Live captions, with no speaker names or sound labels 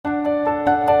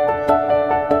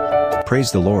Praise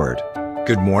the Lord.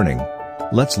 Good morning.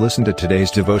 Let's listen to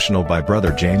today's devotional by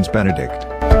Brother James Benedict.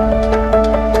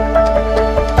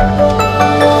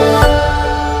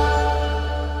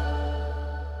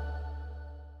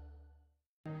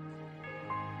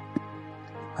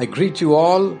 I greet you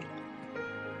all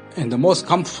in the most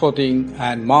comforting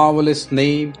and marvelous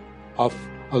name of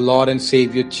our Lord and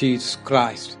Savior Jesus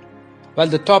Christ. Well,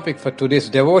 the topic for today's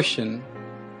devotion,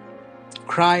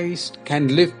 Christ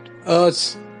can lift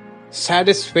earth's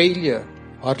saddest failure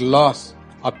or loss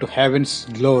up to heaven's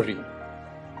glory.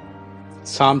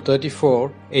 Psalm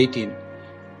 34:18.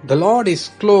 The Lord is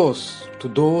close to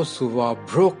those who are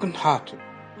broken-hearted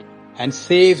and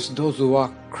saves those who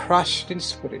are crushed in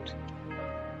spirit.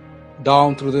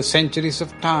 Down through the centuries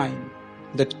of time,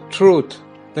 the truth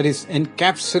that is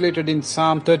encapsulated in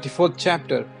Psalm 34th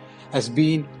chapter has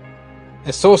been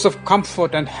a source of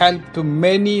comfort and help to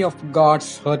many of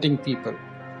God's hurting people.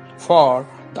 For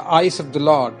the eyes of the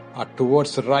Lord are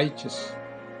towards the righteous.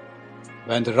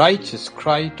 When the righteous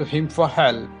cry to Him for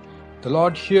help, the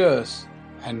Lord hears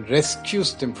and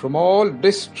rescues them from all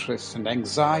distress and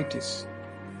anxieties,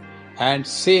 and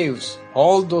saves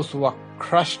all those who are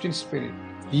crushed in spirit.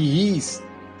 He is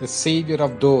the Savior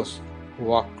of those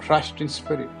who are crushed in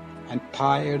spirit and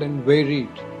tired and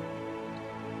wearied.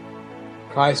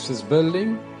 Christ is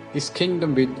building His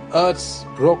kingdom with earth's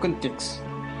broken things.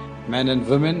 Men and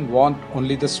women want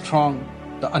only the strong,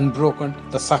 the unbroken,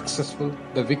 the successful,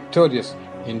 the victorious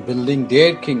in building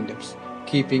their kingdoms,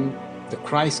 keeping the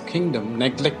Christ kingdom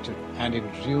neglected and in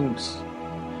ruins.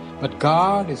 But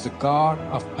God is the God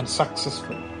of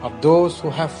unsuccessful, of those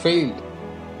who have failed.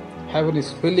 Heaven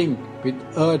is filling with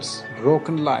earth's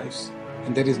broken lives,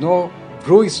 and there is no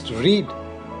bruised reed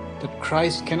that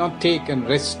Christ cannot take and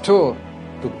restore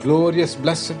to glorious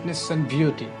blessedness and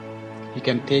beauty. He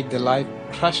can take the life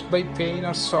crushed by pain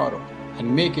or sorrow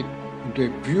and make it into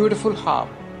a beautiful harp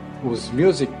whose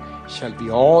music shall be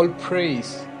all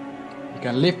praise. He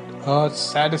can lift earth's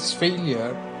saddest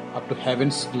failure up to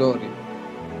heaven's glory.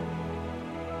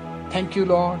 Thank you,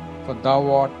 Lord, for Thou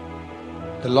art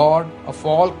the Lord of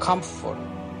all comfort,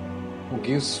 who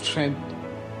gives strength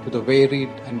to the wearied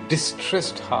and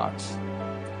distressed hearts.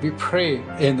 We pray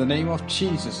in the name of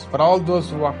Jesus for all those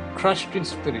who are crushed in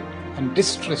spirit and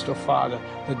distressed, O Father,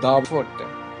 that Thou comfort them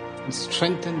and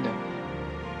strengthen them.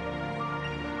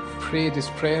 Pray this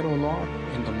prayer, O Lord,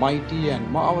 in the mighty and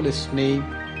marvelous name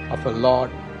of our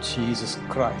Lord Jesus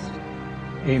Christ.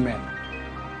 Amen.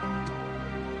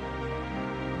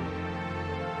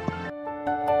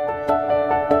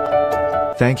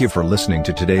 Thank you for listening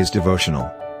to today's devotional.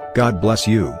 God bless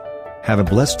you. Have a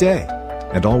blessed day.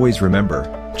 And always remember,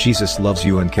 Jesus loves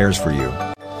you and cares for you.